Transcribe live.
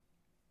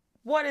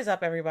What is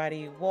up,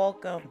 everybody?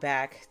 Welcome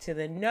back to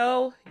the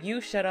No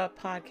You Shut Up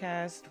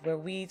podcast, where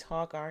we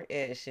talk our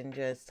ish and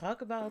just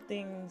talk about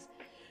things.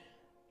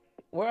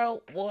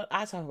 Well,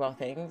 I talk about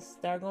things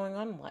that are going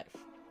on in life.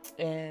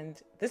 And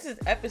this is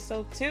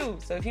episode 2.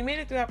 So if you made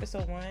it through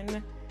episode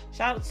 1,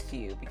 shout outs to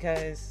you,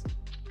 because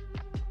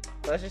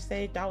let's just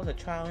say that was a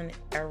trial and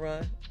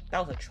error.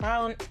 That was a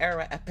trial and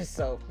error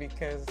episode,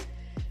 because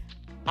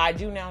I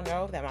do now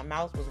know that my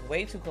mouth was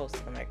way too close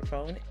to the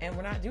microphone, and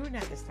we're not doing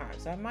that this time.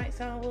 So I might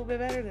sound a little bit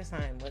better this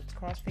time. Let's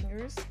cross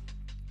fingers.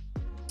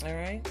 All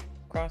right,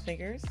 cross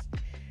fingers.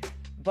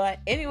 But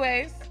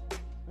anyways,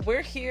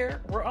 we're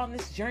here. We're on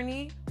this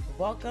journey.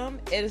 Welcome.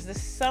 It is the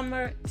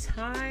summer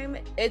time.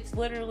 It's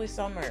literally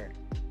summer.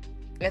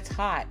 It's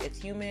hot. It's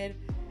humid.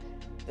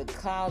 The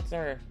clouds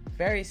are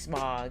very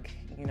smog.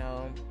 We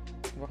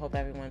hope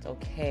everyone's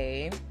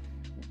okay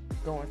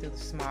going through the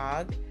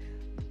smog.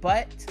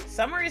 But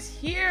summer is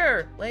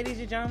here, ladies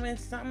and gentlemen.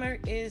 Summer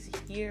is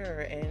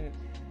here, and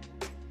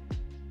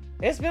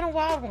it's been a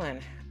wild one.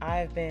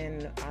 I've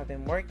been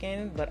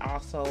working, but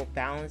also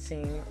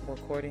balancing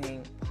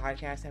recording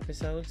podcast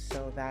episodes.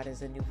 So that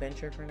is a new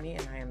venture for me,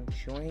 and I am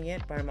enjoying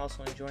it. But I'm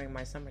also enjoying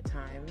my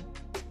summertime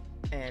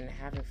and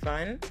having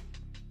fun.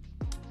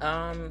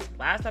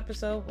 Last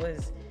episode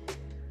was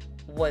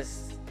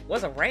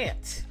a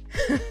rant.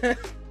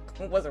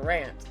 was a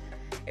rant.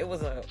 It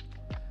was a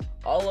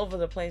all over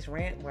the place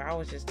rant where I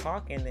was just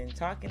talking. I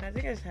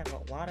think I just have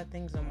a lot of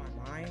things on my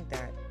mind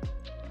that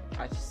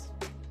I just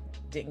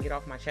didn't get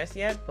off my chest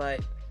yet, but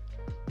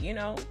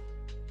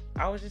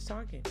I was just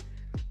talking.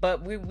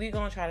 But we're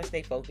gonna try to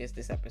stay focused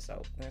this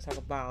episode. We're gonna talk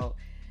about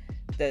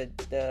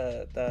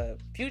the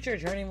future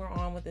journey we're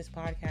on with this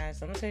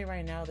podcast. I'm gonna tell you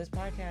right now, this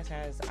podcast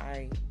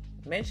I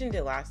mentioned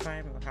it last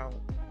time of how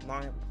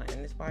long I've been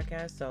planning this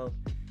podcast, so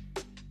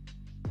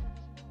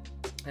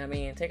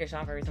take a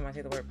shot every time I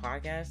say the word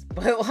podcast,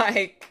 but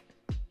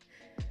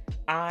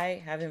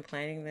I have been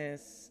planning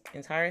this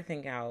entire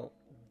thing out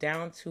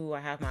down to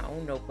I have my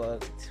own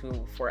notebook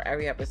for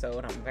every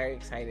episode. I'm very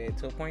excited,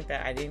 to a point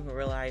that I didn't even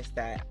realize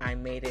that I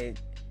made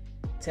it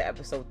to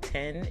episode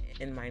 10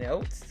 in my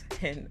notes,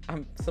 and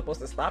I'm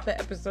supposed to stop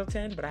at episode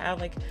 10, but I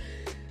have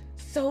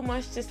so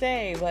much to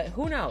say. But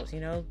who knows,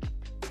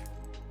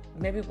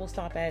 maybe we'll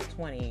stop at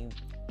 20.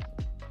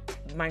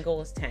 My goal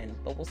is 10,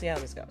 but we'll see how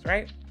this goes,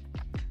 right?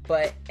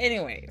 But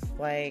anyways,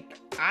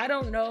 I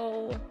don't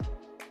know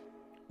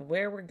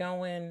where we're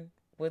going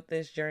with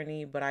this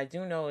journey, but I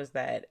do know is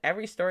that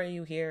every story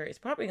you hear is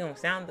probably going to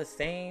sound the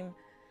same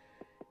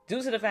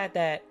due to the fact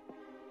that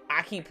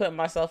I keep putting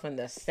myself in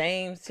the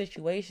same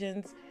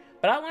situations,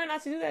 but I learned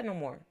not to do that no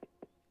more.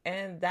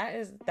 And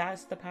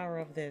that's the power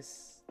of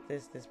this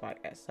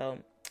podcast. So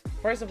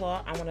first of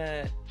all, I want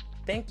to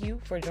thank you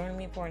for joining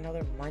me for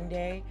another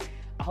Monday.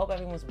 I hope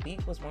everyone's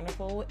week was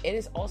wonderful. It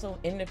is also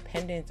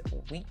Independence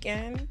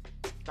Weekend.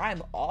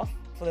 I'm off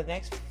for the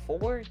next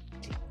 4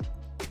 days.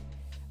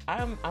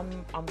 I'm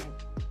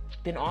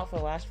been off for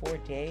the last 4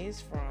 days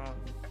from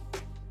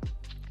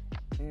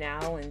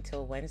now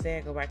until Wednesday.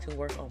 I go back to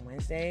work on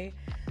Wednesday.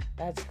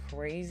 That's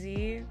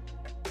crazy.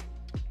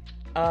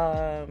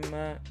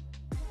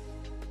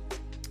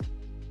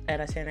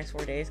 And I say next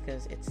 4 days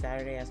because it's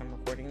Saturday as I'm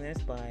recording this,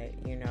 but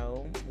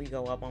we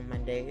go up on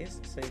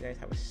Mondays, so you guys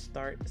have a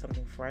start,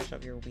 something fresh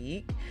of your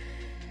week,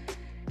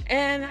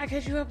 and I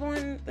catch you up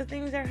on the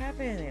things that are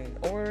happening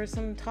or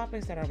some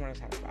topics that I want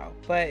to talk about.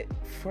 But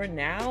for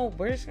now,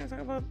 we're just gonna talk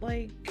about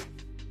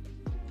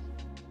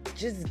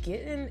just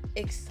getting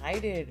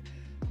excited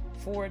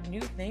for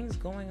new things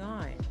going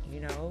on.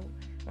 When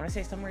I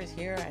say summer is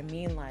here, I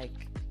mean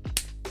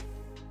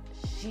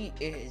she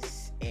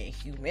is in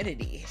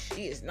humidity.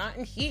 She is not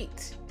in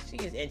heat. She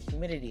is in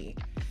humidity.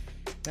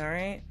 All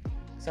right.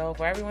 So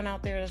for everyone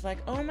out there that's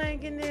oh my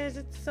goodness,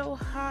 it's so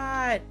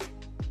hot.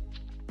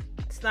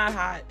 It's not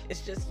hot.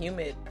 It's just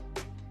humid.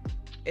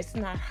 It's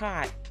not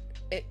hot.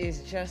 It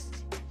is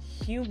just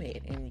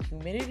humid, and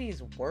humidity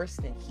is worse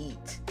than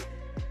heat.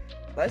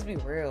 Let's be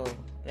real.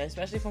 And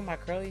especially for my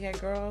curly hair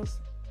girls.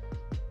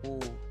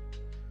 Ooh,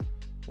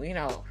 we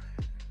know.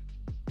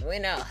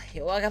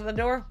 You walk out the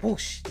door,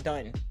 whoosh,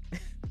 done.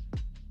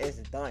 It's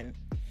done.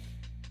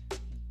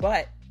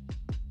 But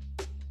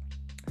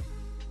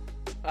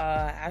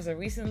as of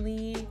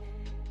recently,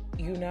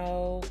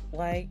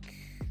 life,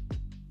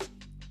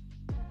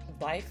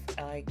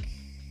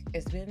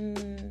 it's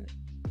been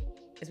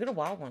a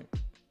wild one.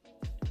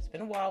 It's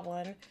been a wild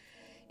one,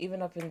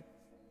 even up in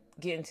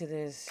getting to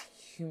this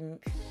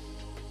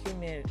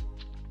humid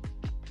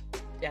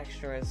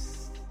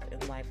extras in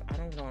life. I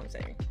don't know what I'm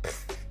saying.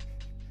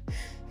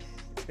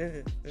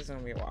 this is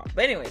gonna be a while.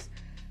 But anyways,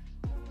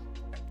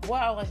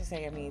 what I would like to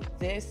say,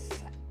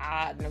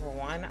 number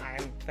one,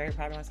 I'm very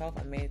proud of myself.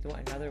 I made it through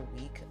another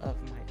week of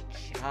my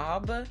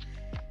job.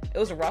 It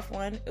was a rough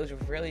one. It was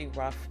really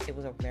rough. It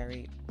was a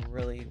very,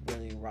 really,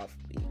 really rough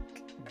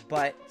week.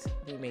 But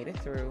we made it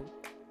through.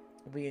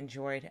 We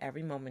enjoyed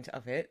every moment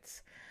of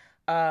it.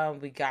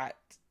 We got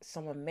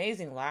some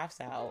amazing laughs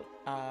out.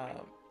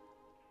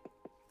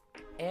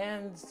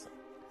 And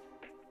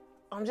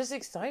I'm just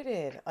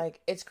excited.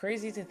 Like, it's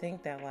crazy to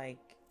think that, like,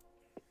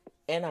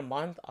 in a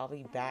month I'll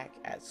be back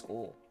at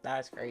school.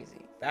 That's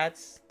crazy.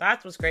 That's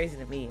what's crazy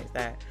to me, is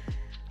that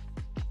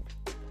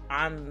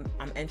I'm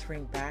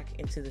entering back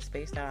into the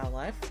space that I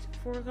left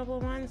for a couple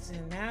of months,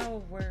 and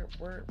now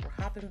we're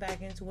hopping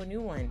back into a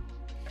new one.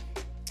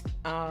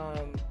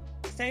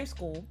 Same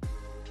school,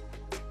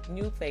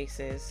 new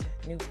faces,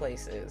 new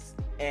places,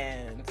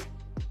 and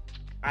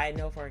I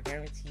know for a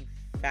guaranteed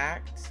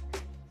fact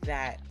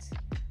that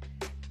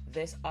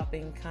this up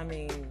and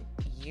coming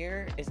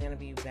year is gonna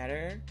be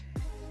better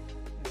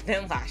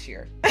than last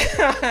year.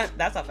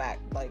 That's a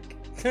fact. Like,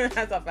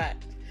 that's a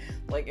fact.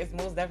 Like, it's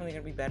most definitely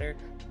gonna be better,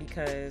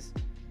 because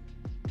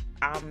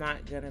I'm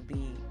not gonna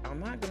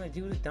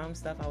do the dumb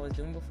stuff I was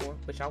doing before,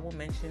 which I will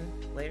mention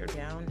later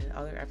down in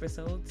other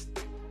episodes,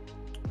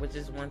 which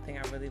is one thing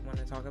I really want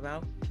to talk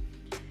about,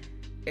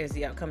 is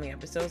the upcoming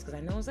episodes, because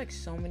I know it's like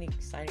so many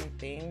exciting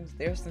things.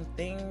 There's some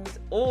things,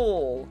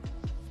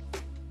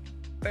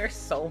 there's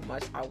so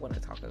much I want to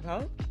talk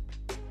about,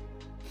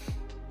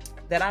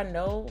 that I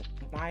know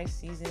my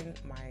season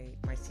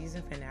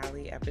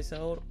finale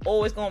episode,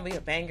 it's gonna be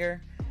a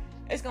banger.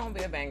 It's gonna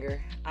be a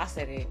banger. I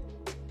said it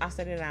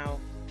now.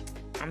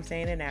 I'm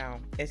saying it now.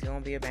 It's gonna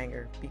be a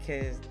banger,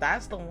 because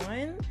that's the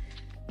one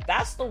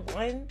that's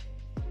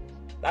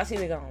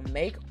either gonna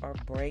make or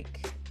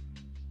break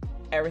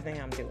everything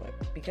I'm doing.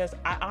 Because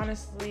I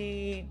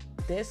honestly,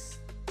 this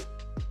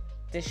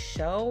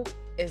show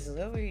is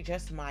literally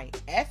just my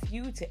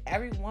FU to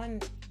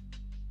everyone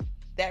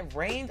that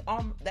reigned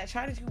on, that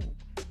tried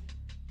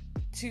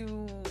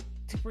to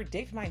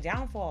predict my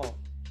downfall.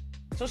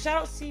 So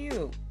shout out to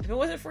you. If it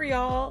wasn't for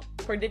y'all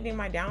predicting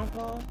my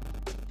downfall,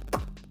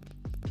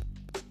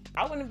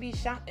 I wouldn't be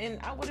shouting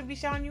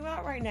you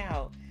out right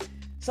now.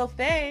 So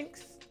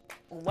thanks.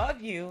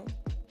 Love you.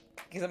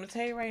 Because I'm gonna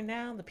tell you right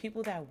now, the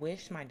people that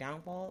wish my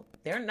downfall,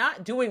 they're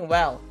not doing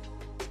well.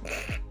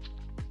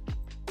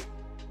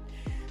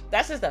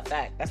 That's just a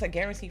fact. That's a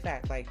guaranteed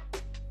fact. Like,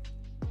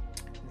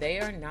 they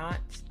are not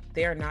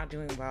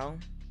doing well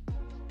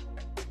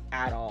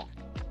at all.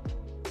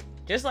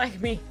 Just like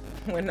me,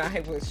 when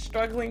I was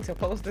struggling to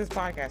post this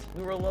podcast.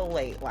 We were a little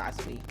late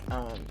last week.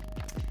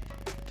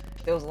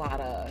 There was a lot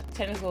of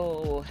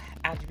technical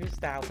attributes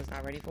that I was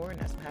not ready for, and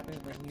that's what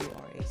happens when you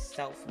are a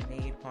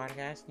self-made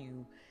podcast.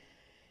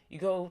 You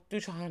go through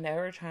trial and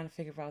error trying to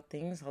figure out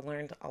things. I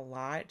learned a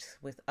lot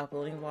with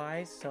uploading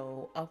wise.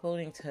 So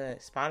uploading to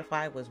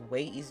Spotify was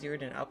way easier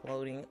than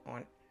uploading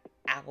on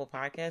Apple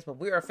Podcasts, but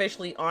we're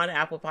officially on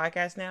Apple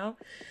Podcasts now.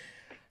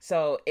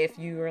 So if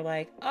you were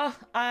like,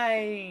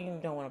 I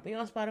don't want to be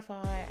on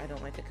Spotify, I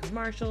don't like the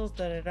commercials,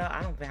 I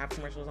don't even have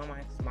commercials on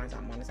mine because mine's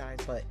not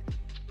monetized. But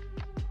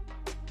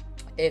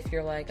if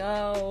you're like,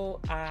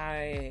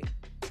 I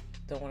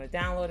don't want to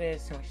download it,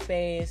 it's too much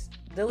space,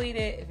 delete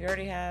it. If you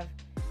already have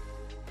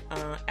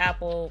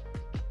Apple,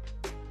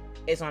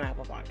 it's on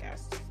Apple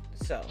Podcasts.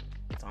 So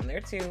it's on there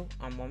too.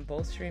 I'm on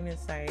both streaming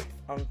sites.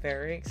 I'm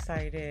very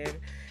excited.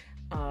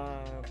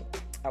 I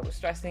was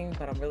stressing,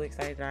 but I'm really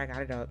excited that I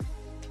got it up.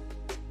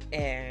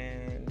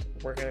 And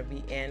we're going to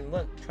be in,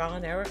 trial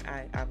and error.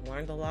 I've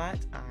learned a lot.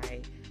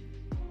 I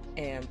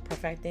am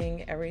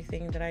perfecting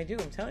everything that I do.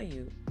 I'm telling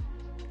you.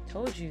 I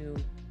told you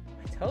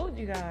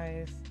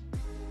guys.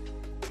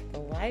 The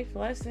life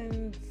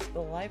lessons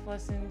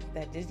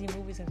that Disney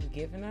movies have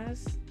given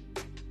us,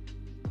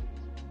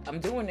 I'm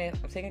doing it.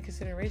 I'm taking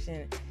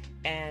consideration.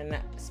 And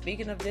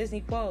speaking of Disney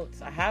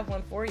quotes, I have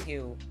one for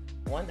you.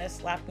 One that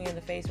slapped me in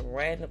the face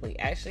randomly.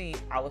 Actually,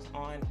 what was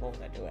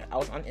I doing? I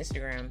was on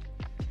Instagram,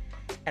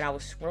 and I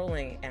was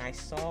scrolling, and I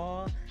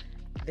saw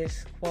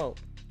this quote.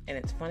 And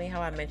it's funny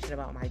how I mentioned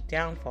about my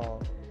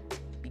downfall,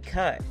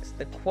 because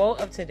the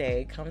quote of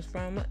today comes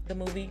from the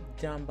movie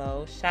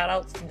Dumbo. Shout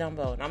out to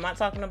Dumbo. And I'm not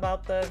talking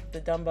about the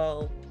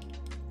Dumbo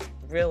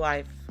real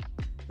life,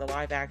 the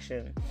live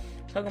action.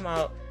 I'm talking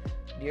about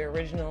the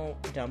original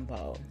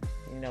Dumbo,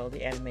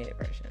 the animated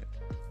version.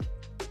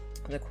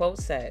 The quote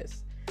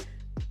says,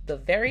 "The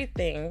very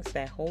things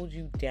that hold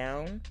you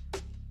down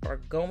are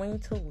going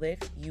to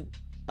lift you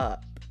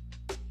up."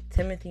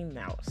 Timothy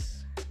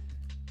Mouse.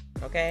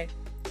 Okay?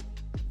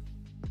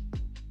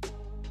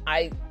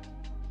 I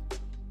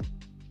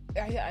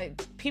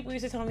people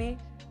used to tell me,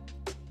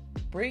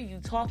 Brie, you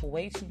talk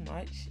way too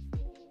much,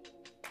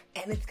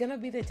 and it's gonna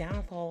be the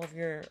downfall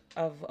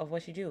of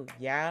what you do.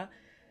 Yeah.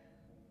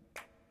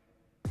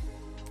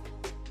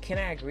 Can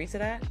I agree to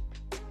that?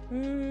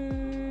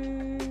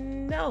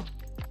 No.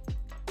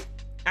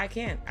 I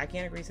can't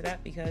agree to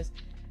that, because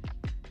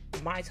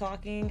my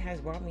talking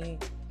has brought me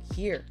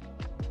here.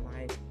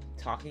 My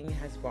talking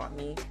has brought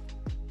me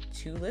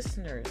to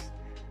listeners.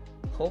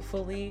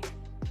 Hopefully,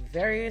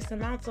 various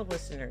amounts of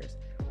listeners.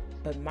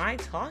 But my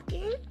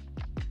talking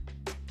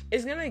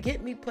is gonna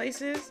get me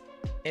places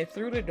and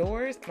through the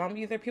doors.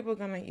 People are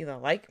gonna either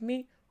like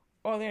me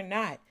or they're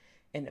not.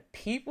 And the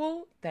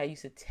people that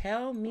used to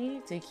tell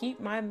me to keep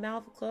my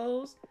mouth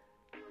closed,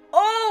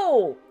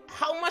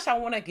 how much I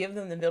want to give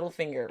them the middle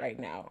finger right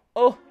now.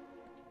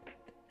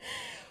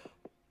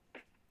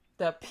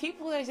 The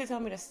people that used to tell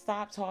me to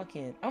stop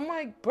talking, I'm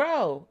like,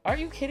 bro, are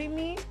you kidding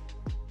me?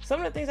 Some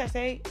of the things I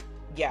say,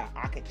 yeah,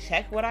 I could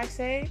check what I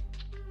say,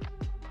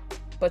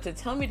 but to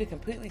tell me to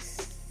completely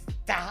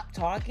stop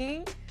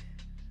talking,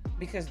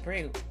 because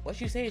Brie,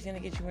 what you say is gonna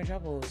get you in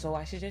trouble, so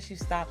I suggest you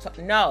stop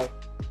talking. No,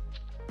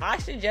 I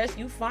suggest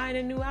you find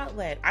a new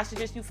outlet. I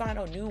suggest you find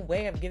a new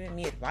way of giving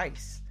me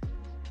advice.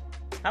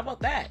 How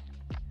about that?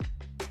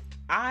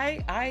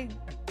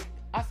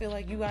 I feel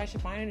like you guys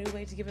should find a new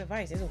way to give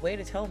advice. There's a way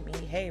to tell me,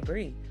 hey,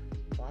 Brie,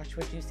 watch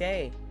what you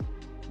say.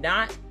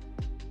 Not,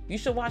 you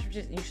should watch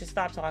what you should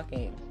stop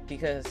talking.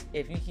 Because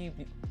if you keep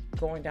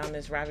going down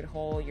this rabbit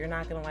hole, you're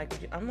not going to like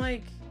what I'm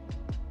like,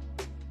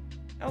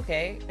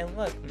 okay. And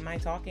look, my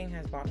talking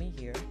has brought me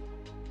here.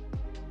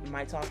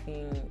 My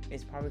talking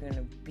is probably going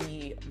to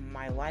be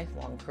my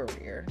lifelong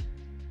career.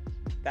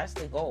 That's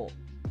the goal.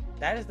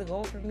 That is the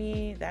goal for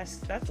me.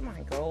 That's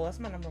my goal. That's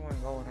my number one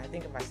goal. And I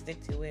think if I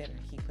stick to it and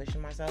I keep pushing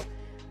myself,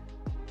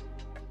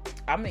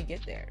 I'm gonna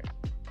get there.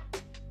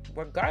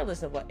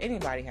 Regardless of what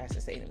anybody has to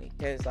say to me.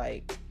 Because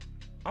like,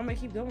 I'm gonna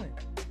keep going.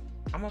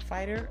 I'm a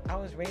fighter. I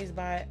was raised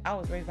by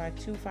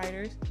two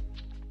fighters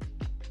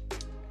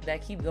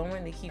that keep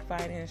going, they keep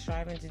fighting and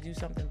striving to do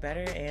something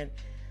better. And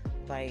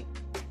like,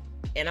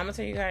 and I'm gonna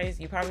tell you guys,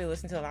 you probably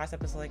listened to the last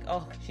episode, like,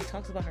 oh, she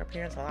talks about her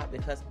parents a lot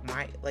because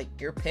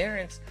your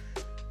parents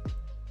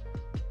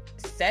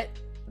set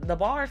the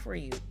bar for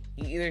you.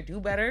 You either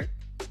do better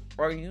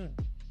or you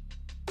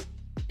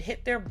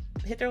hit their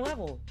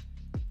level.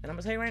 And I'm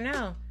gonna tell you right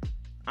now,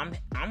 I'm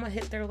gonna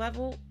hit their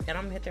level, and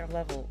I'm gonna hit their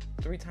level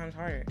 3 times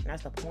harder. And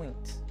that's the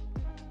point.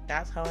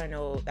 That's how I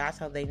know. That's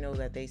how they know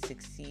that they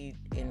succeed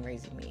in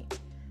raising me.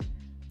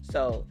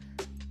 So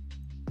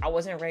I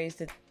wasn't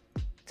raised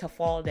to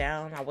fall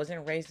down. I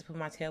wasn't raised to put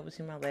my tail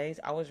between my legs.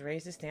 I was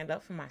raised to stand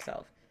up for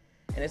myself.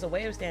 And it's a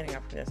way of standing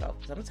up for yourself.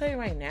 So I'm gonna tell you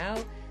right now,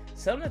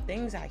 some of the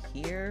things I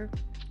hear,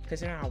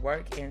 considering I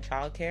work in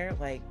childcare,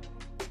 like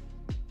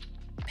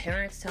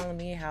parents telling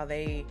me how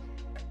they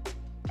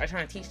are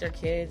trying to teach their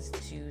kids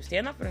to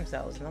stand up for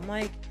themselves. And I'm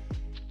like,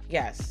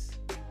 yes,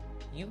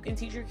 you can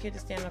teach your kid to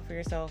stand up for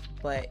yourself,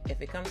 but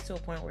if it comes to a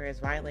point where it's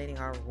violating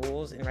our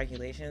rules and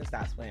regulations,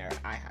 that's where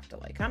I have to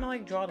kind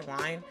of draw the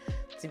line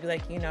to be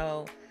like,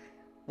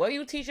 what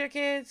you teach your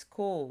kids,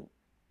 cool.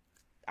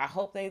 I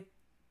hope they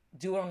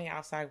do it on the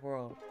outside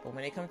world. But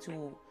when they come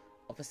to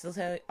a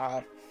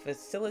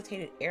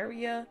facilitated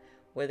area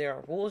where there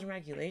are rules and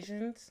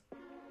regulations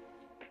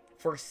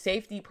for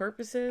safety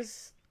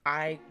purposes,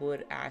 I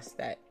would ask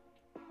that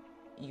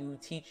you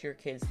teach your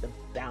kids the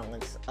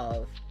balance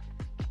of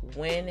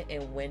when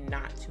and when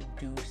not to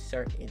do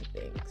certain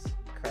things.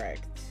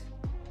 Correct.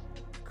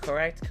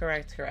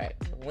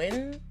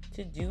 When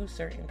to do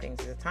certain things.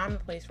 There's a time and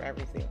place for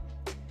everything.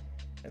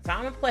 The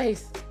time and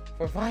place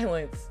for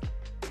violence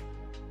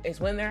is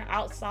when they're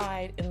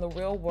outside in the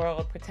real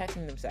world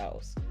protecting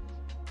themselves.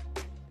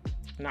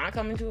 Not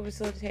coming to a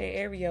facilitated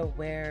area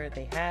where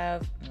they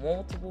have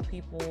multiple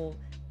people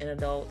and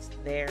adults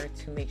there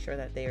to make sure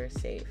that they are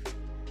safe.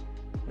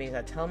 Because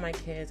I tell my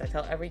kids, I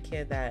tell every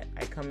kid that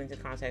I come into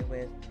contact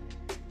with,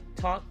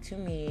 talk to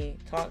me,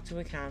 talk to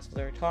a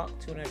counselor, talk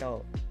to an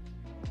adult.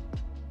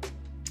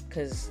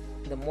 Because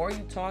the more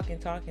you talk and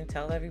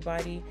tell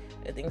everybody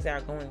the things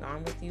that are going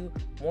on with you,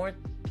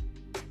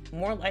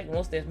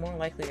 there's more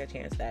likely a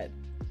chance that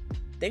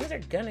things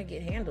are gonna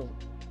get handled.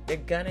 They're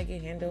gonna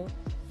get handled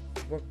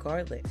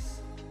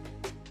regardless.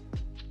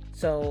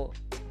 So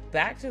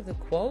back to the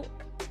quote,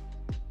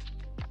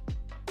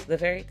 the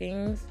very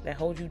things that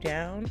hold you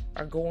down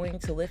are going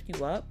to lift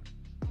you up.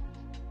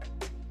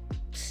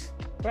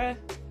 Bruh,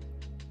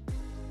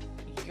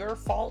 your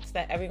faults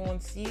that everyone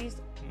sees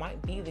might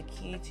be the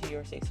key to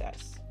your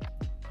success.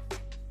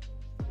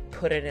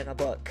 Put it in a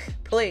book.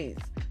 Please,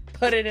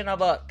 put it in a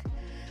book.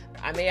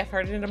 I may have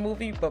heard it in a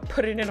movie, but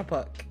put it in a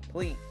book.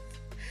 Please.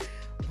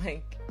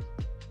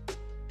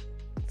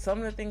 Some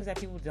of the things that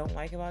people don't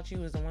like about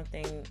you is the one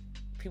thing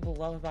people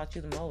love about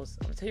you the most.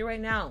 I'm gonna tell you right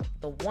now,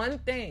 the one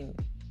thing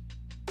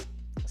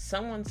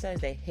someone says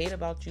they hate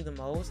about you the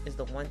most is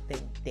the one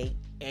thing they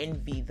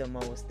envy the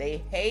most. They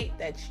hate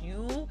that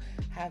you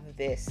have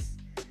this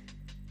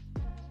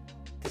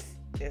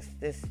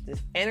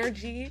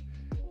energy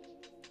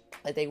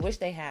that they wish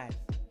they had.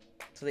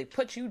 So they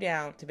put you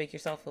down to make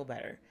yourself feel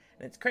better.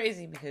 And it's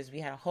crazy because we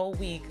had a whole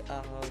week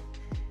of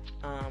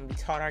we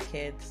taught our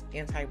kids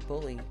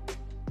anti-bully.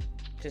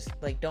 Just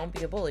don't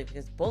be a bully,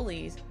 because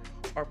bullies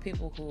are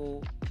people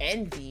who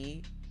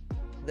envy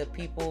the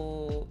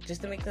people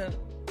just to make them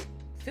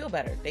feel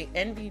better. They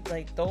envy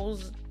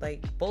bullies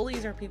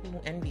are people who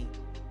envy.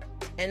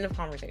 End of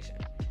conversation.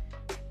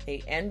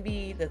 They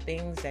envy the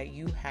things that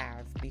you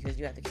have because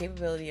you have the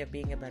capability of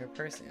being a better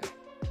person.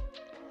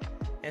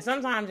 And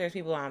sometimes there's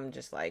people I'm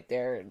just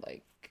they're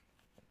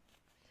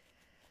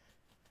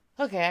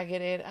okay, I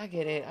get it.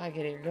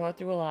 You're going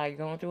through a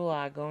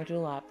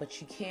lot,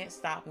 but you can't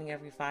stop me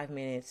every 5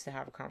 minutes to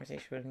have a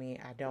conversation with me.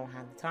 I don't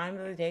have the time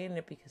of the day in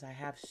it because I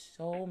have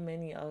so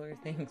many other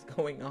things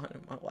going on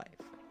in my life.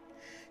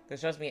 Because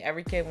trust me,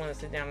 every kid wants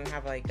to sit down and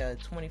have like a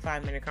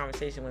 25-minute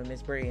conversation with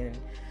Miss Bree, and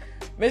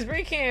Miss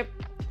Bree can't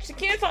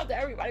talk to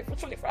everybody for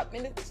 25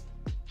 minutes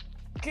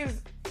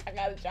because I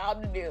got a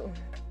job to do.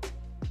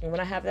 And when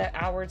I have that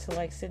hour to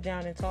like sit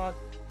down and talk,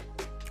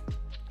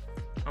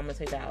 I'm gonna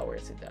take that hour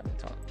to sit down and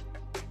talk.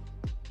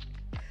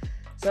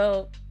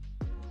 So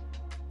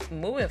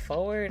moving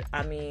forward,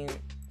 I mean,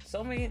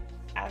 so many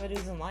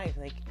avenues in life.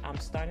 Like, I'm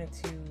starting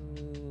to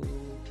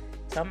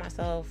tell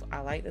myself I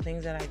like the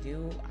things that I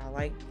do. I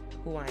like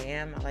who I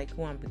am. I like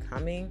who I'm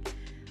becoming.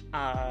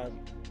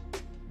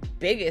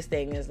 Biggest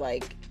thing is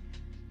like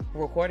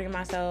recording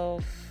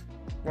myself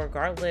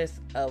regardless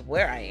of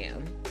where I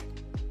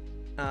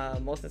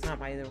am. Most of the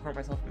time I either record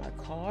myself in my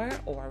car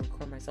or I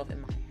record myself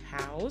in my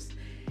house.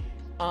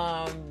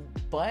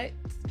 But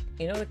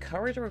you know, the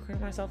courage of recording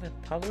myself in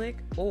public,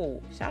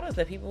 shout out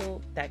to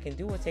people that can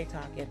do a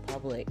TikTok in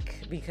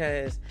public,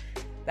 because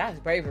that's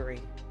bravery.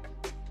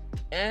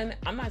 And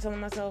I'm not telling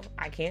myself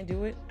I can't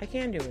do it. I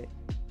can do it.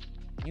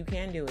 You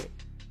can do it.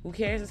 Who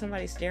cares if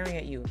somebody's staring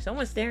at you? If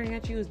someone's staring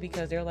at you, is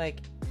because they're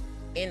like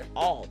in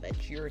awe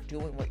that you're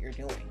doing what you're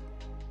doing.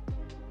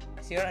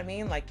 See what I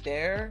mean? Like,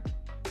 they're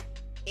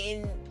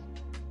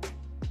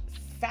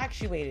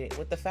infatuated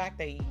with the fact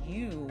that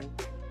you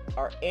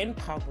are in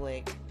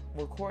public,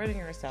 recording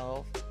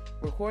yourself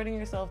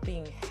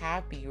being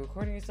happy,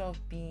 recording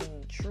yourself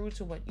being true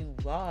to what you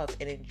love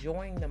and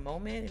enjoying the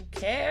moment. Who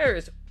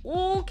cares?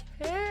 Who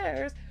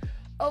cares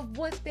of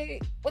what they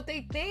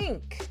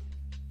think?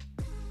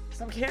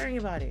 Stop caring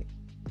about it.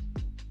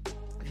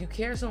 If you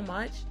care so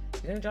much,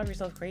 you're gonna drive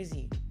yourself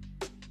crazy.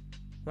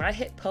 When I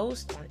hit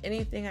post on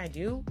anything I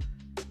do,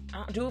 I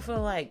don't do it for the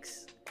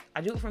likes.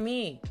 I do it for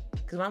me.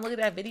 Because when I look at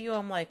that video,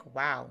 I'm like,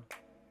 wow.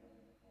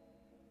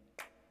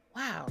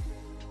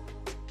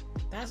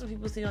 That's what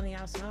people see on the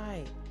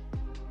outside.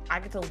 I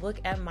get to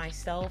look at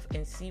myself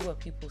and see what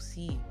people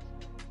see.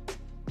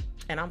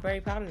 And I'm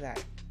very proud of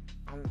that.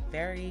 I'm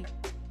very,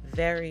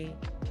 very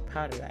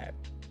proud of that.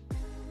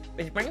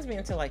 Which brings me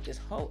into like this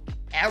whole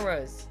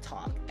eras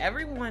talk.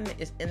 Everyone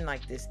is in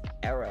like this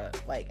era.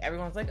 Like,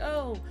 everyone's like,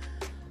 oh,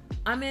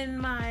 I'm in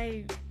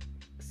my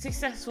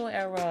successful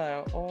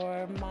era,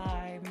 or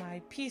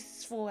my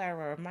peaceful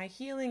era, my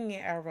healing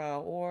era,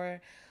 or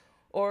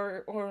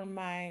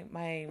my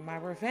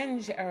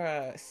revenge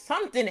era,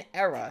 something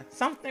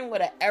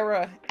with an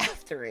era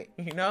after it,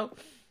 you know?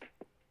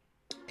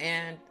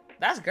 And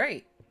that's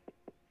great.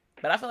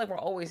 But I feel like we're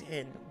always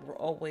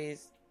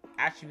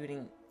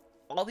attributing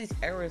all these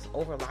eras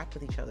overlap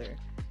with each other.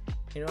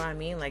 You know what I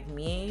mean? Like,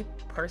 me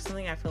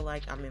personally, I feel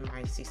like I'm in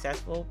my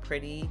successful,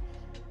 pretty,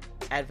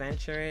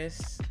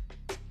 adventurous,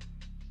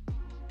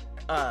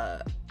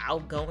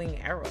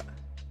 outgoing era.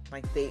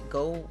 Like, they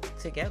go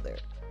together.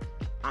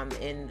 I'm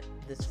in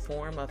this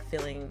form of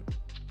feeling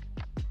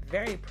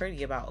very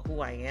pretty about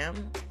who I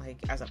am, like,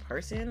 as a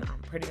person.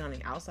 I'm pretty on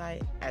the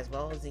outside as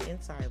well as the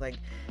inside. Like,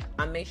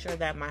 I make sure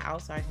that my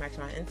outside match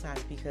my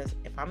inside, because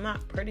if I'm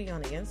not pretty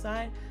on the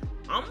inside,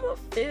 I'm gonna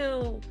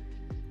feel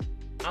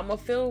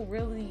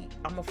really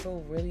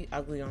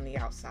ugly on the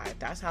outside.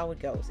 That's how it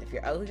goes. If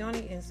you're ugly on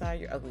the inside,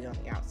 you're ugly on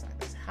the outside.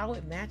 That's how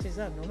it matches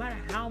up. No matter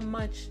how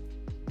much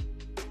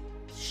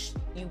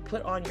you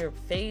put on your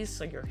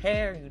face or your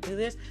hair, you do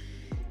this.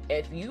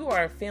 If you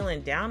are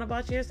feeling down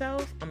about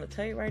yourself, I'm gonna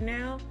tell you right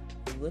now,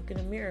 you look in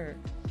the mirror,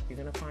 you're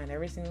gonna find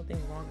every single thing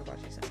wrong about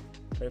yourself.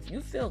 But if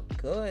you feel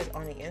good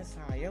on the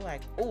inside, you're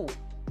like, oh,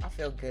 I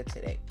feel good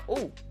today.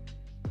 Oh,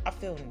 I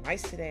feel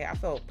nice today. I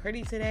feel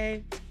pretty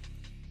today.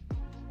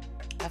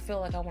 I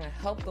feel like I want to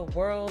help the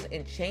world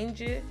and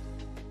change it.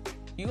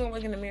 You're gonna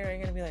look in the mirror and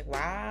you're gonna be like,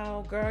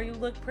 wow, girl, you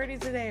look pretty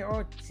today.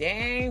 Or,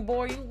 dang,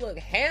 boy, you look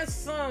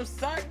handsome.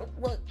 Son, you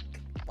look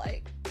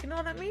like, you know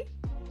what I mean?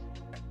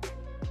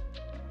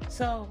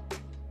 So,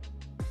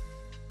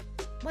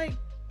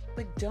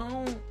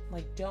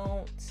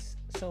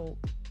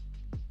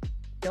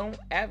 don't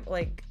ever,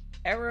 like,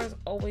 errors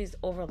always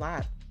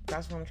overlap.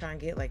 That's what I'm trying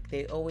to get. Like,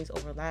 they always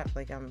overlap.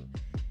 Like, I'm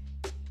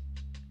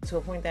to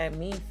a point that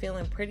me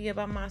feeling pretty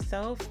about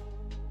myself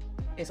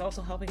is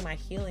also helping my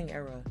healing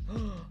era.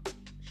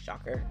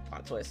 Shocker,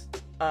 plot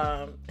twist.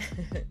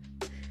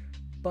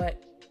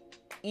 But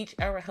each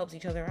era helps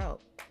each other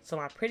out. So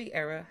my pretty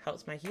era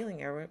helps my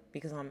healing era,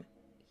 because I'm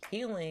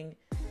healing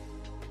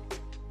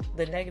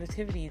the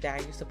negativity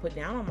that I used to put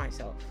down on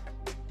myself,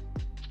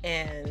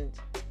 and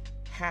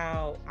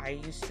how I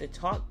used to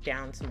talk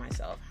down to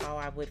myself, how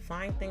I would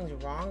find things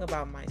wrong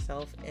about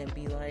myself and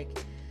be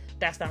like,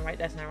 that's not right,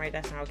 that's not right,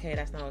 that's not okay,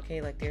 that's not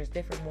okay. Like, there's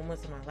different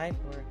moments in my life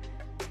where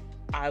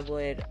there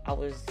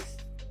was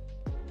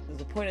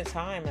a point in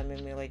time, I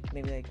mean, maybe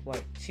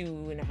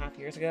 2.5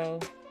 years ago,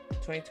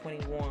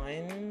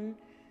 2021,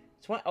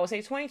 I would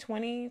say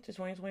 2020 to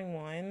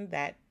 2021,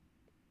 that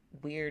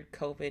weird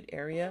COVID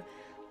area,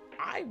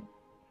 I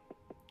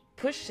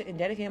pushed and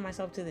dedicated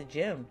myself to the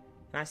gym.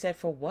 And I said,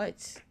 for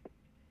what?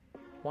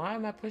 Why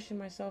am I pushing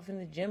myself in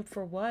the gym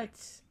for what?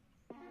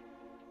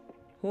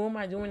 Who am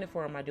I doing it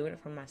for? Am I doing it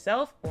for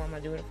myself, or am I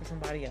doing it for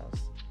somebody else?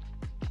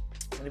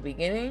 In the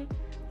beginning,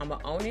 I'm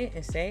gonna own it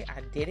and say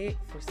I did it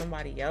for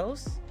somebody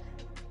else.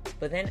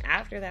 But then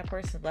after that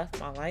person left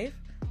my life,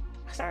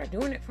 I started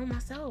doing it for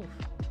myself.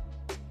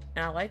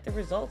 And I like the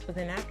results. But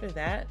then after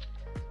that,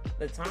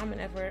 the time and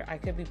effort I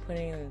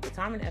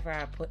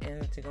put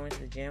into going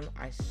to the gym,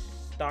 I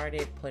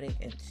started putting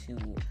into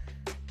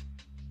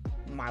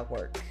my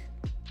work.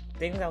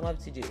 Things I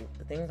love to do,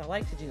 the things I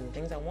like to do, the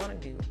things I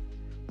want to do,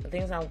 the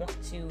things I want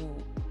to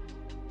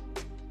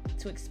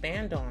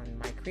expand on,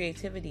 my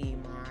creativity,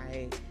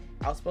 my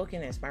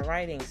outspokenness, my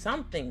writing,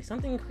 something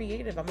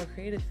creative. I'm a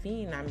creative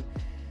fiend.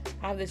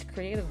 I have this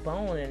creative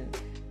bone, and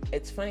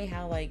it's funny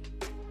how like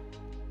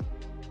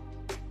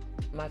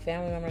my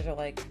family members are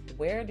like,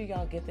 where do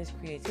y'all get this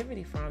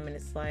creativity from? And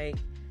it's like,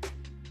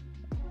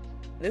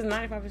 there's a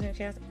 95%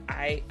 chance.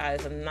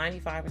 It's a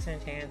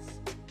 95% chance.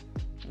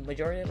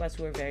 Majority of us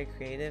who are very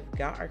creative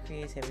got our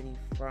creativity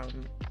from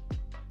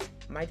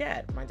my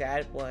dad. My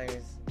dad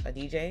was a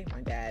DJ.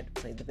 My dad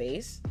played the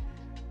bass.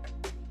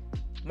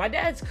 My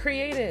dad's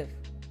creative.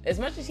 As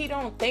much as he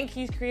don't think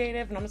he's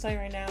creative, and I'm gonna tell you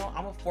right now,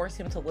 I'm gonna force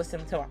him to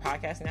listen to our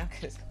podcast now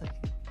because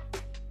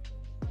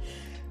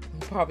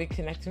he'll probably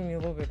connect to me a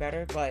little bit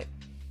better. But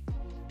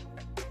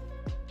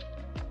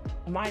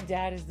my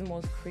dad is the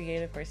most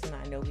creative person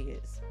I know he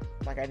is.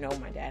 Like, I know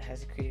my dad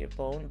has a creative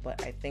bone,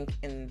 but I think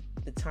in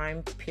the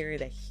time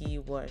period that he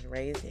was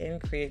raised in,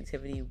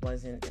 creativity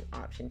wasn't an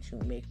option to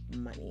make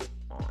money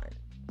on.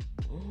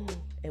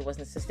 It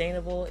wasn't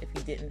sustainable if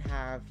you didn't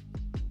have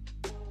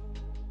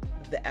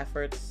the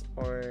efforts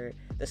or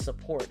the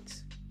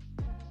support.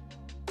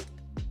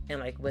 And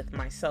like with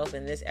myself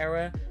in this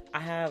era, I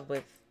have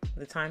with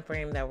the time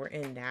frame that we're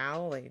in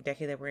now, like a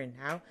decade that we're in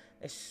now,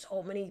 there's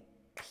so many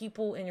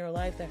people in your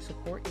life that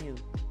support you.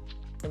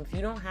 And if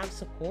you don't have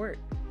support,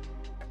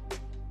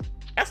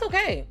 that's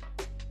okay.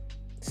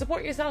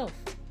 Support yourself.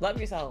 Love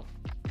yourself.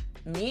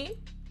 Me,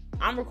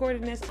 I'm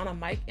recording this on a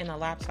mic and a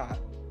laptop.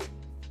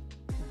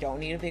 Don't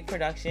need a big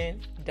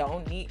production. That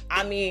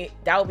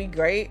would be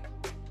great.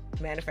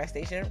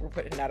 Manifestation, we're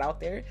putting that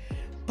out there.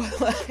 But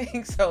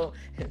like, so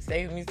it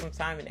saves me some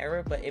time and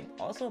error, but it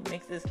also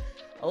makes this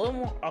a little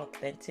more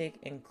authentic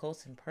and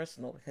close and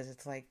personal, because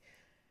it's like,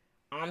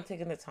 I'm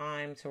taking the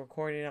time to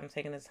record it. I'm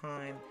taking the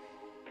time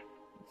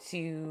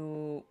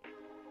to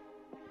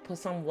put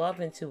some love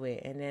into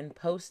it and then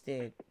post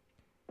it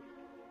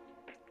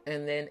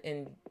and then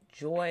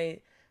enjoy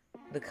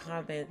the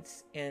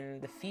comments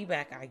and the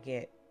feedback I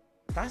get.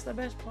 That's the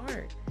best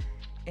part.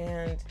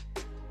 And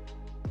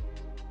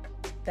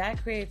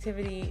that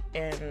creativity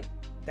and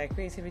that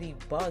creativity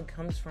bug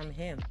comes from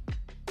him.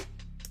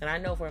 And I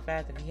know for a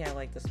fact that if he had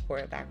like the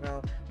support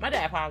background, my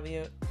dad probably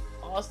an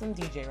awesome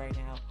DJ right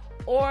now,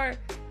 or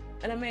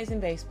an amazing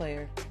bass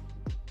player.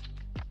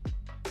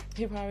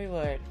 He probably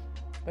would.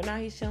 But now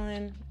he's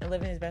chilling and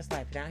living his best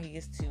life. Now he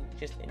gets to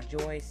just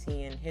enjoy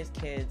seeing his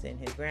kids and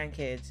his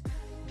grandkids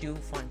do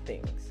fun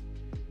things.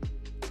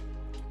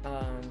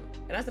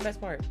 And that's the best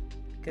part,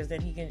 because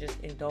then he can just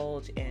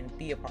indulge and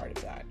be a part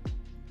of that.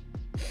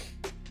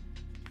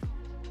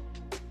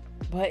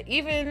 But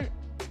even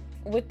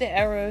with the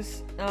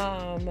eras,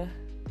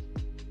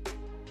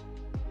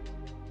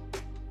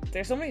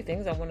 there's so many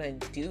things I want to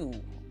do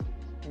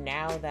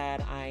now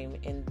that I'm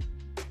in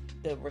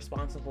the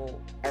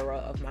responsible era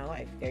of my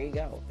life. There you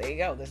go.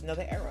 There's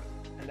another era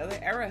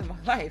in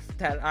my life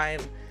that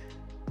I'm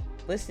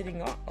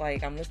listing off.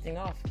 Like, I'm listing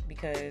off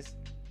because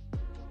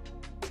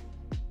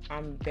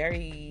I'm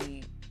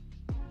very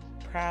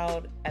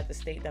proud at the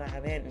state that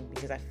I'm in,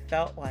 because I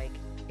felt like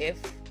if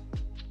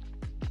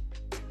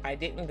I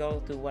didn't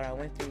go through what I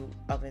went through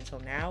up until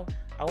now,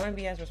 I wouldn't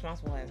be as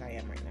responsible as I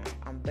am right now.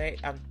 I'm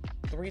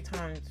 3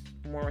 times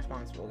more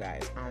responsible,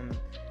 guys. I'm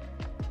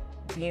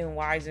being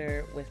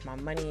wiser with my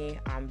money.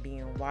 I'm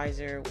being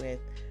wiser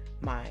with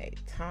my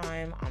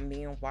time. I'm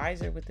being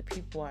wiser with the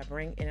people I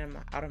bring in and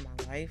out of my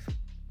life,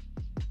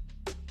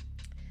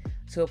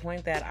 to a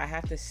point that I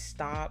have to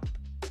stop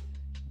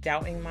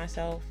doubting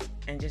myself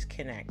and just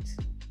connect.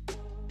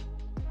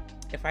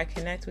 If I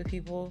connect with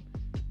people,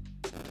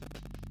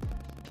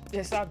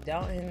 just stop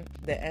doubting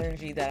the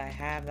energy that I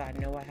have, that I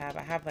know I have.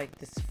 I have like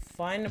this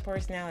fun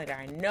personality that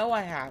I know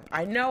I have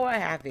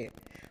it.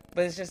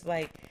 But it's just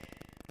like,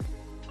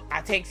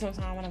 I take some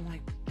time and I'm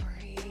like,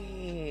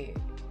 breathe.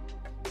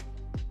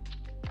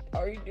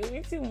 Are you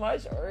doing too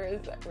much, or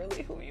is that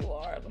really who you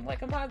are? I'm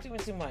like, I'm not doing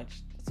too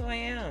much. That's who I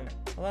am.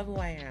 I love who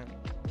I am.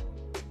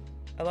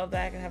 I love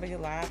that I can have a good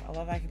laugh. I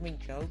love that I can make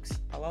jokes.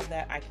 I love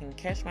that I can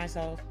catch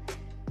myself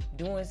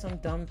doing some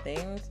dumb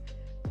things.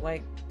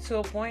 Like, to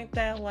a point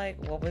that,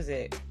 like, what was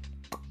it?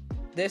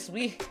 This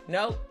week?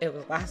 No, it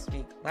was last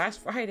week.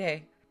 Last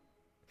Friday.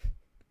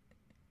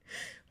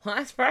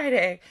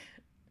 I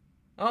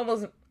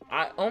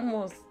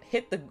almost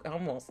hit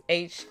almost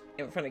H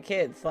in front of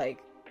kids.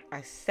 Like,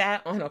 I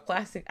sat on a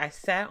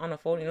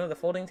folding, the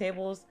folding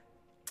tables.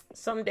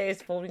 Some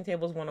days folding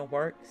tables want to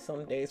work.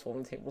 Some days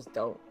folding tables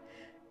don't.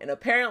 And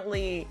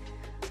apparently,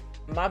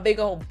 my big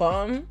old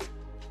bum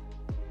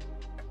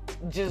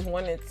just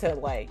wanted to,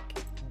 like,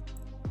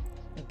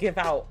 give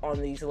out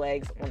on these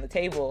legs on the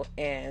table.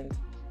 And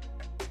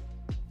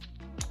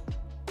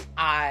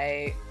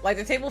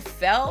the table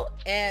fell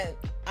and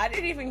I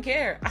didn't even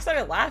care. I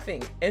started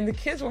laughing and the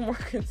kids were more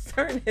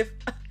concerned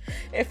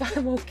if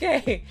I'm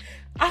okay.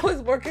 I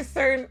was more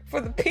concerned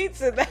for the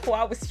pizza that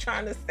I was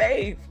trying to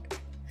save.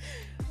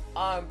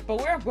 But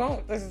where I'm going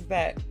with this is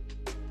that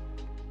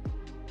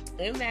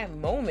in that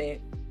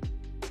moment,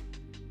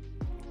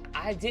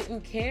 I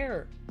didn't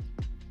care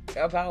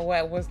about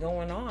what was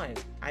going on.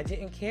 I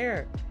didn't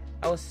care.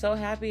 I was so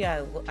happy.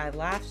 I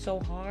laughed so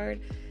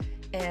hard.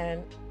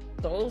 And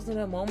those are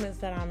the moments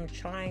that I'm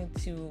trying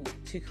to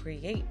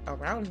create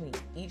around me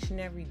each and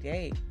every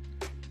day.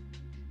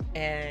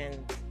 And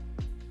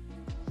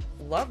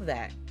love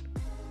that.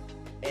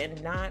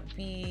 And not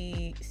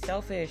be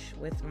selfish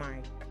with my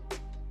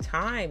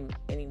time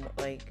anymore.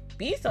 Like,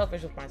 be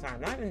selfish with my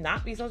time.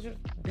 Not be selfish.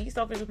 Be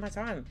selfish with my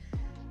time.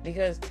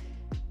 Because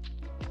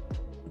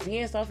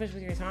being selfish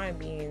with your time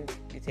means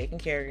you're taking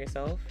care of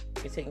yourself.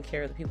 You're taking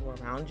care of the people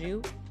around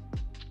you.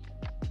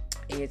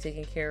 And you're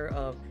taking care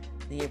of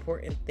the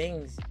important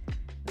things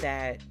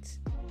that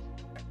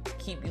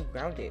keep you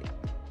grounded.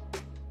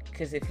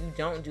 Because if you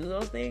don't do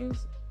those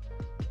things,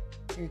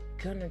 you're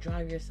gonna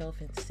drive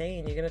yourself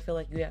insane. You're gonna feel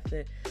like you have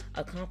to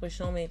accomplish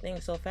so many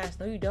things so fast.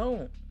 No, you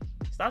don't.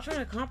 Stop trying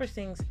to accomplish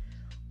things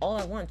all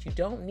at once. You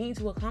don't need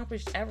to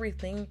accomplish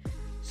everything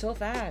so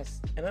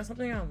fast. And that's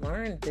something I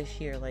learned this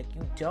year. Like,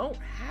 you don't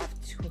have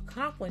to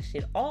accomplish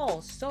it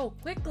all so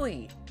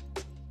quickly.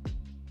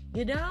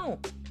 You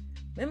don't.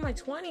 I'm in my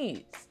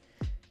 20s.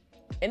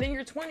 And in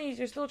your 20s,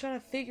 you're still trying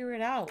to figure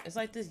it out. It's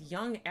like this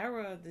young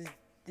era,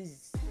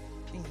 these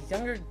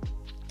younger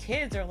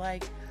kids are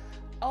like,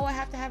 oh, I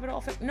have to have it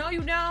all fixed. No,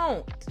 you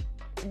don't.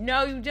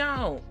 No, you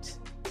don't.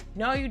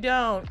 No, you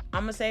don't.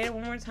 I'm going to say it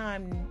one more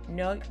time.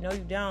 No,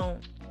 you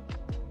don't.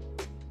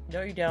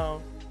 No, you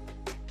don't.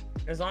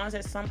 As long as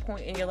at some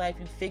point in your life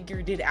you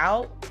figured it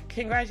out,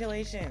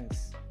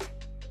 congratulations.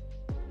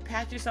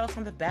 Pat yourself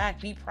on the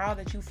back. Be proud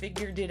that you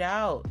figured it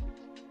out.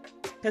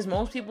 Because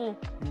most people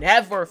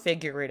never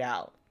figure it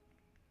out.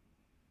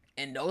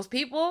 And those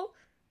people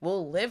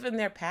will live in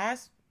their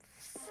past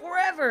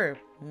forever.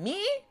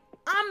 Me?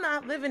 I'm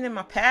not living in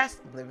my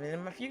past. I'm living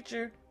in my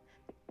future.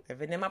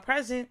 Living in my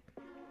present.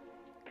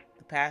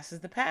 The past is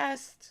the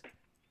past.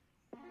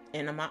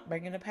 And I'm not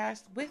bringing the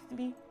past with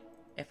me.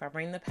 If I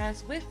bring the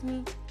past with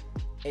me,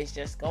 it's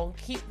just going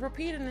to keep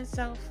repeating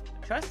itself.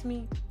 Trust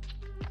me.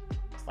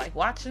 It's like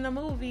watching a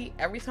movie.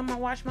 Every time I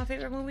watch my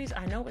favorite movies,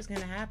 I know what's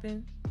going to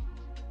happen.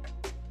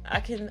 I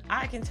can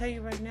tell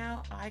you right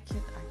now, I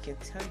can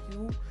tell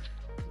you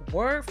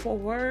word for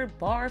word,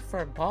 bar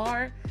for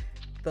bar,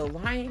 The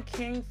Lion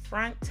King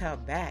front to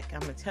back.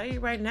 I'm going to tell you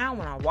right now,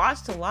 when I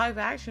watched the live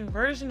action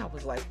version, I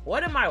was like,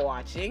 what am I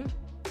watching?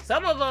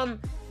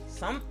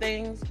 Some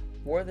things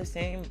were the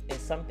same and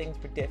some things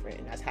were different.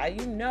 And that's how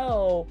you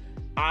know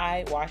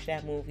I watched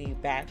that movie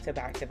back to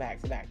back to back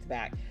to back to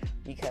back,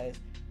 because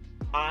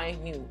I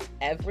knew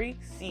every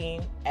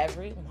scene,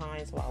 every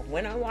line. So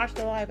when I watched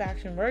the live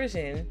action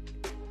version,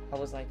 I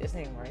was like, this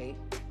ain't right.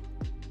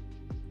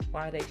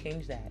 Why did they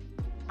change that?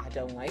 I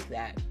don't like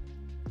that.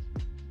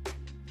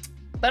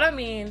 But I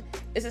mean,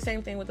 it's the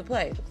same thing with the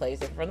play. The play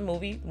is different from the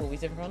movie. The movie's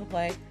different from the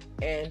play.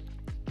 And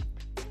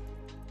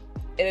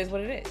it is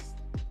what it is.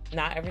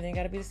 Not everything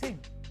got to be the same.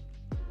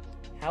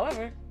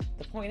 However,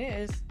 the point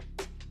is,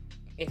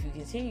 if you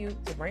continue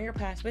to bring your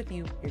past with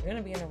you, you're going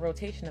to be in a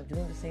rotation of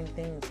doing the same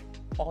things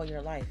all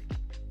your life.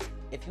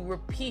 If you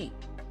repeat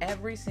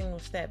every single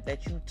step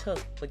that you took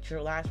with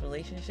your last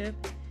relationship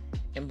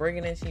and bring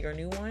it into your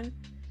new one,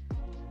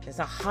 there's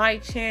a high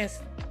chance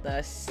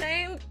the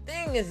same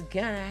thing is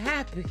gonna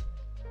happen.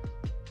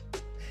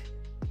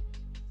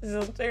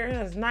 So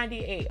there's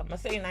 98. I'm gonna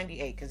say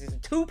 98 because there's a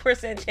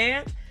 2%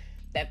 chance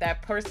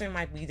that person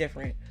might be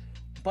different.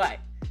 But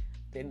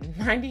the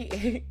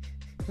 98,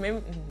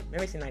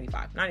 maybe say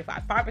 95,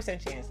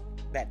 5% chance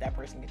that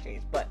person can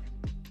change. But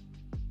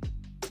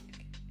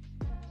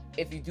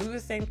if you do the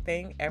same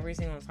thing every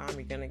single time,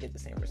 you're gonna get the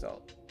same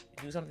result.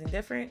 You do something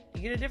different,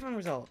 you get a different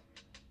result.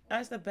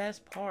 That's the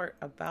best part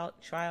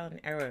about trial and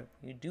error.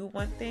 You do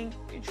one thing,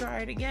 you try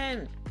it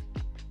again.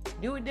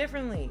 Do it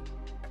differently.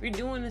 If you're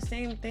doing the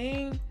same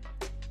thing,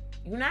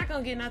 you're not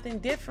gonna get nothing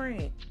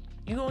different.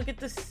 You're gonna get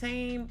the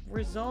same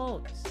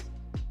results.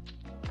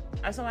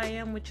 That's how I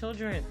am with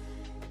children.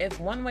 If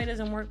one way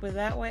doesn't work with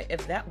that way,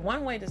 if that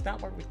one way does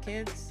not work with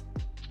kids,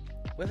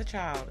 with a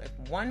child, if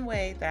one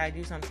way that I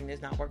do something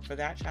does not work for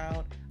that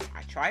child,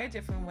 I try a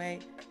different way,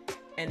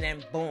 and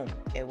then boom,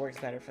 it works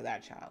better for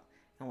that child.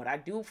 And what I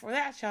do for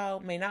that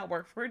child may not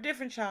work for a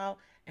different child,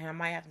 and I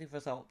might have to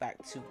result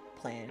back to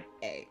plan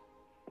A.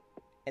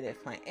 And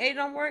if plan A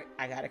don't work,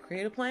 I gotta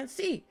create a plan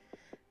C.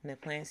 And if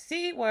plan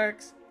C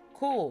works,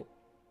 cool.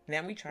 And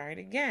then we try it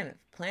again.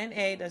 If plan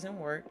A doesn't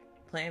work,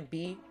 plan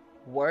B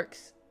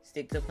works,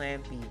 stick to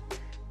plan B.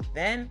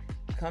 Then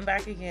come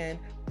back again.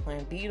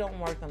 Plan B don't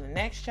work on the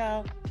next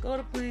child, go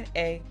to plan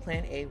A.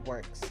 Plan A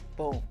works.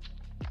 Boom.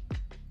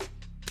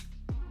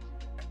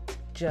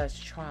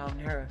 Just trial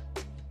and error.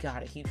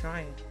 Gotta keep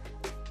trying.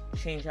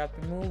 Change up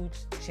your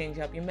moods, change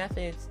up your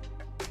methods.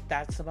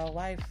 That's about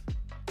life.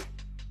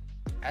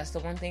 That's the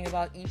one thing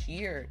about each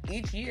year.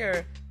 Each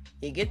year,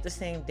 you get the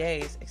same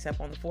days,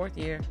 except on the 4th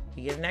year,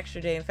 you get an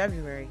extra day in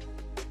February.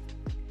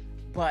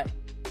 But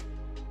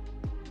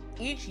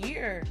each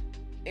year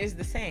is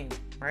the same,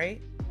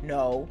 right?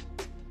 No.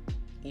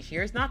 Each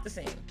year is not the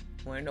same.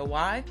 Want to know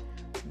why?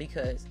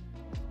 Because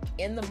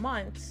in the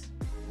months,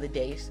 the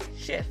days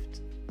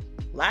shift.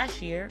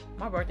 Last year,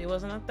 my birthday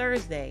was on a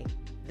Thursday.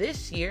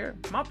 This year,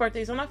 my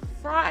birthday's on a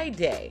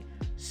Friday.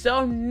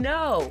 So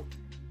no,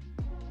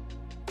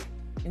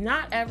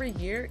 not every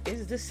year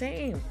is the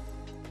same,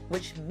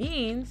 which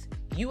means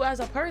you as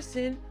a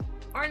person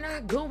are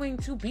not going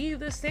to be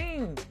the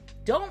same.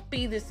 Don't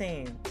be the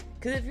same.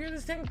 Because if you're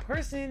the same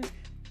person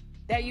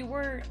that you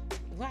were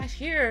last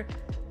year,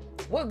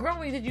 what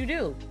growing did you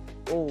do?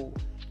 Oh,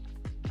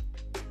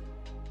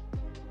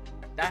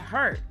 that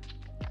hurt.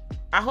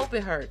 I hope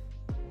it hurt.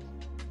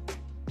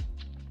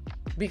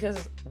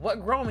 Because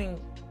what growing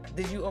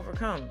did you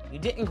overcome? You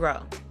didn't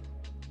grow.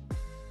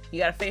 You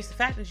gotta face the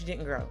fact that you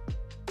didn't grow.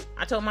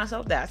 I told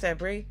myself that. I said,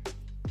 Brie,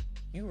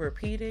 you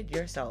repeated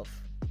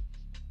yourself.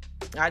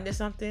 I did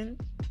something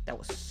that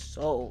was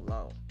so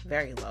low,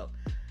 very low.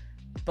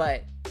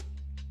 But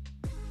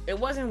it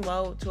wasn't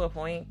low to a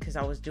point because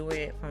I was doing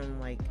it from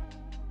like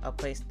a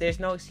place. There's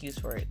no excuse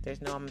for it. I'm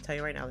gonna tell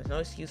you right now, there's no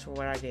excuse for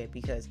what I did,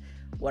 because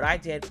what I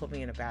did put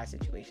me in a bad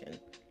situation.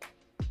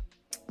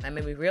 It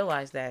made me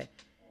realize that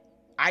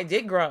I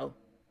did grow.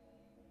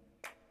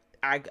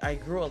 I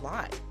grew a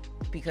lot,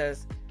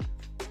 because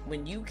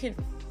when you can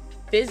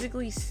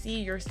physically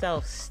see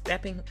yourself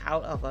stepping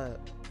out of a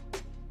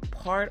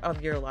part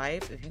of your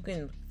life, if you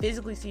can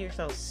physically see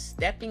yourself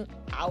stepping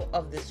out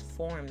of this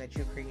form that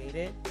you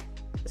created,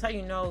 that's how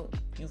you know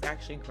you've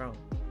actually grown.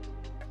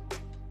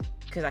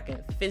 Because I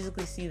can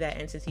physically see that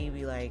entity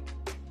be like,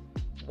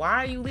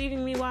 why are you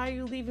leaving me? Why are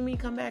you leaving me?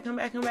 Come back, come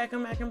back, come back,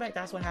 come back, come back.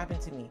 That's what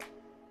happened to me.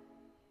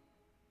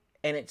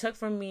 And it took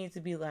from me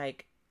to be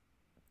like,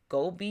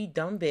 go be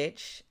dumb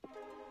bitch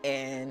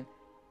and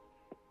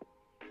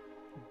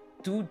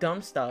do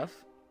dumb stuff,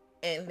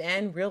 and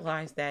then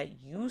realize that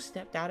you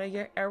stepped out of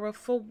your era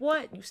for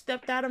what? You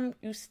stepped out of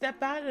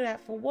that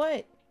for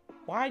what?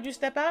 Why did you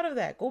step out of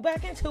that? Go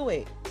back into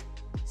it.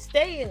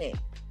 Stay in it.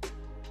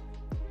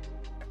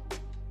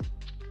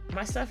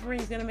 My suffering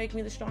is gonna make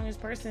me the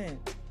strongest person.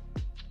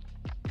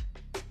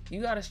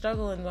 You gotta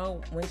struggle and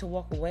know when to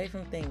walk away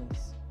from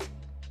things.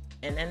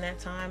 And in that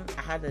time,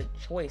 I had the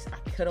choice.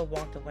 I could have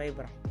walked away,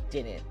 but I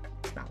didn't.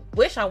 I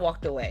wish I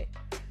walked away.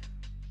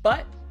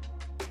 But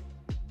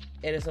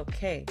it is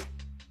okay,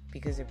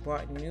 because it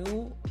brought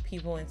new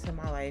people into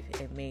my life.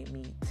 It made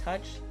me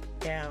touch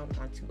down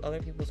onto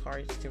other people's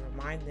hearts to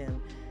remind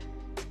them.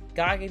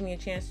 God gave me a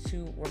chance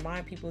to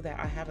remind people that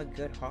I have a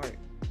good heart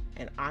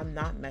and I'm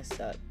not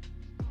messed up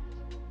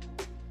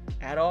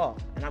at all.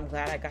 And I'm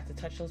glad I got to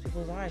touch those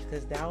people's lives,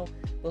 because now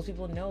those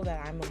people know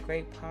that I'm a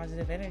great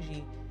positive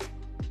energy.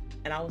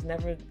 And I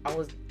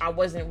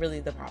wasn't really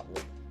the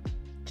problem,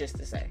 just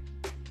to say,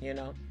 you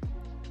know?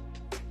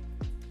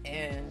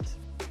 And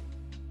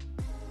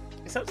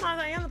sometimes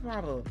I am the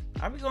problem.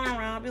 I'll be going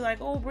around, I'll be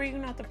like, oh, Brie, you're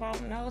not the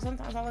problem. No,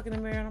 sometimes I look in the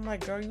mirror and I'm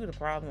like, girl, you the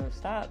problem.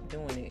 Stop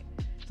doing it.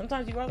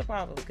 Sometimes you are the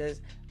problem,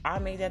 because I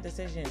made that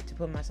decision to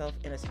put myself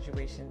in a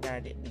situation that I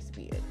didn't need to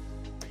be in.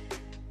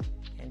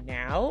 And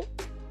now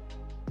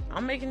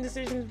I'm making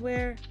decisions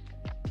where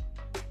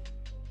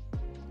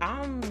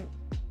I'm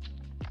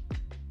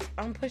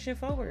pushing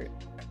forward.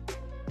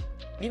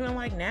 Even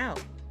like now,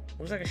 it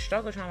was like a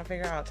struggle trying to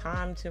figure out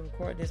time to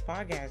record this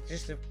podcast,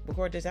 just to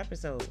record this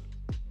episode.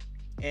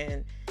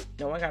 And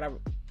I gotta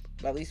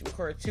at least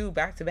record 2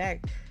 back to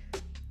back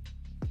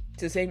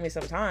to save me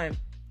some time.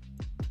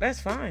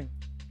 That's fine,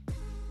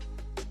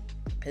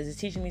 because it's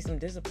teaching me some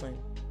discipline.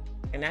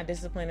 And that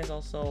discipline is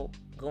also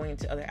going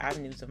into other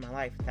avenues of my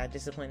life. That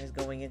discipline is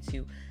going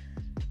into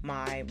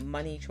my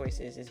money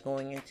choices, is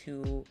going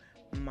into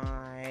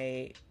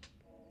my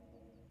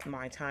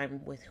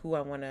time with who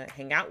I want to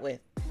hang out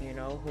with, who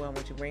I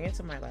want to bring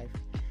into my life.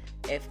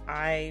 If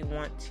I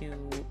want to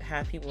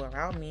have people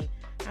around me,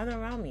 have them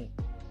around me.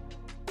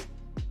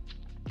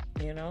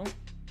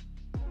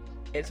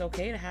 It's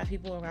okay to have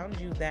people around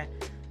you that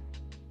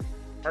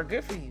are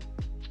good for you.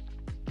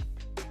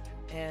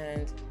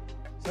 And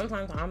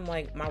sometimes I'm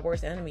like my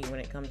worst enemy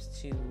when it comes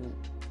to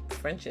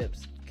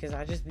friendships, because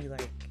I just be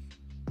like,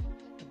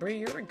 Brie,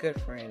 you're a good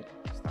friend.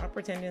 Stop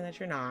pretending that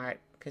you're not,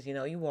 because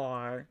you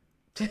are.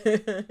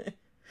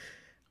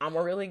 I'm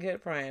a really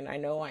good friend. I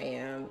know I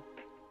am.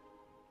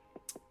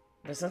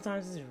 But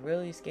sometimes it's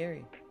really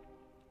scary.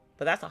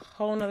 But that's a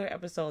whole nother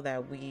episode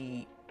that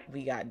we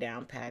got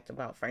down packed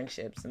about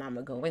friendships. And I'm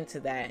going to go into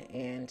that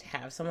and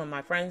have some of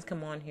my friends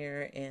come on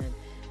here and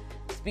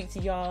speak to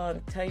y'all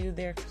and tell you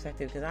their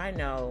perspective. Because I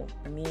know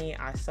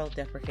I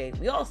self-deprecate.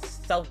 We all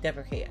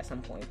self-deprecate at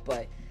some point.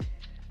 But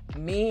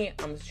me,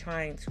 I'm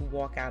trying to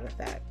walk out of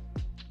that.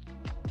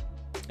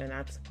 And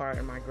that's part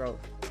of my growth.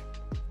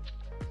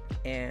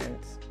 And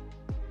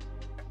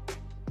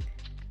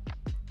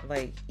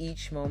like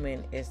each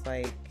moment is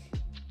like,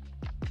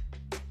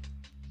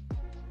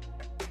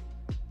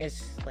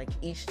 it's like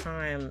each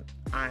time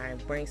I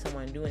bring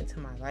someone new into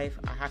my life,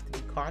 I have to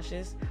be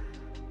cautious.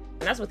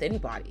 And that's with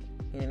anybody,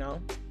 you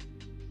know?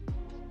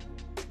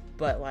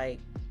 But like,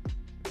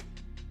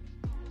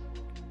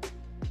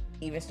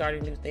 even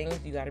starting new things,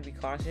 you got to be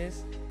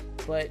cautious.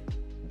 But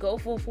go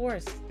full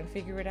force and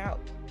figure it out.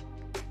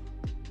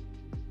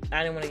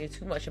 I didn't want to get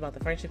too much about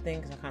the friendship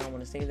thing because I kind of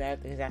want to say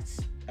that because that's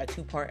a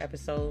 2-part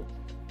episode.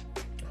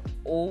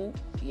 Oh,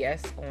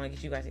 yes, I want to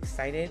get you guys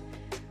excited.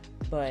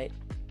 But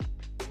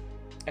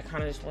I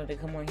kind of just wanted to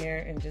come on here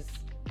and just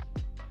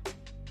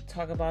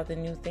talk about the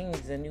new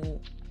things, the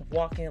new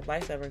walking of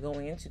life that we're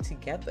going into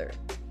together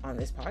on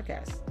this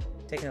podcast.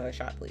 Take another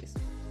shot, please.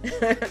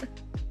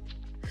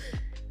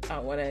 I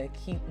want to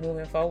keep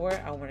moving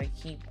forward. I want to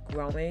keep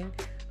growing.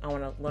 I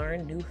want to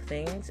learn new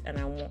things, and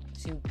I want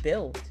to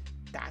build.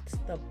 That's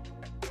the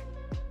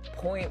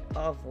point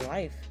of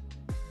life.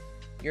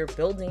 You're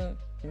building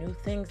new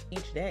things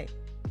each day.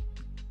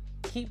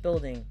 Keep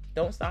building.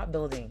 Don't stop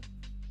building.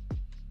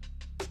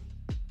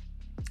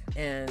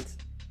 And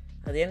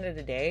at the end of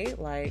the day,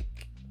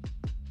 like,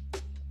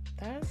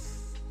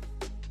 that's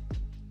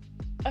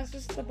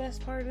just the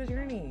best part of the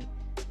journey.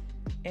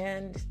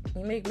 And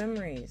you make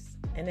memories.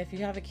 And if you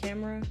have a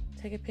camera,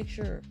 take a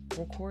picture,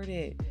 record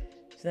it.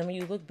 So then when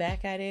you look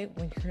back at it,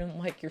 when you're in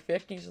like your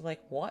 50s, you're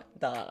like, what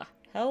the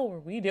hell were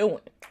we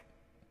doing?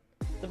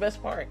 The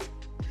best part.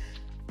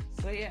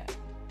 So yeah,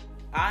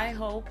 I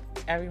hope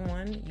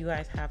everyone, you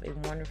guys have a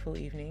wonderful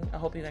evening. I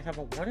hope you guys have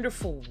a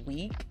wonderful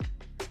week.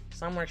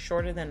 Some are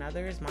shorter than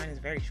others. Mine is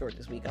very short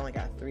this week. I only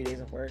got 3 days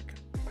of work.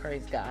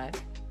 Praise God.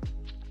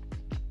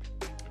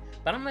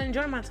 But I'm gonna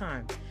enjoy my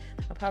time.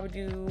 I'll probably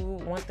do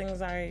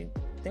things I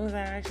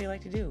actually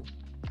like to do,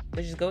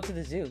 which is go to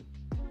the zoo.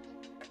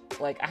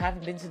 Like, I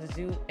haven't been to the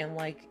zoo in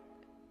like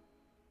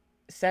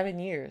 7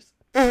 years.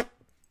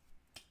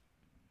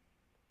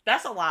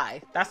 That's a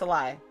lie.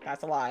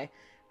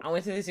 I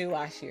went to the zoo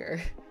last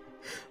year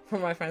for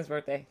my friend's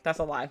birthday. That's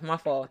a lie. My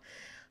fault.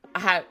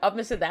 Up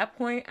until that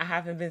point, I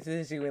haven't been to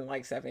the zoo in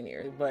like 7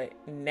 years. But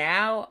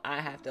now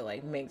I have to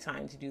like make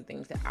time to do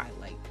things that I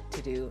like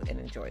to do and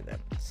enjoy them.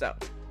 So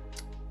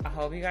I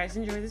hope you guys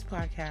enjoy this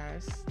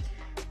podcast.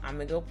 I'm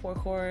going to go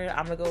record.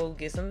 I'm going to go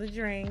get something to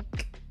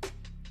drink.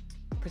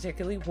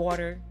 Particularly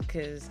water,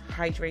 because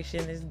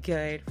hydration is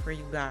good for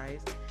you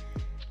guys.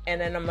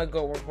 And then I'm going to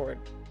go record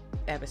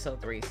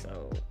episode 3,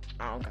 so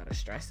I don't got to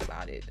stress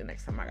about it the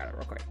next time I got to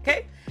record.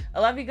 Okay? I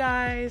love you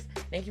guys.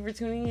 Thank you for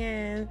tuning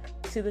in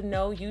to the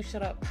No You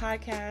Shut Up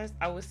podcast.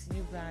 I will see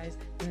you guys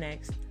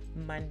next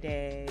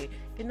Monday.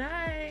 Good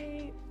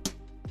night.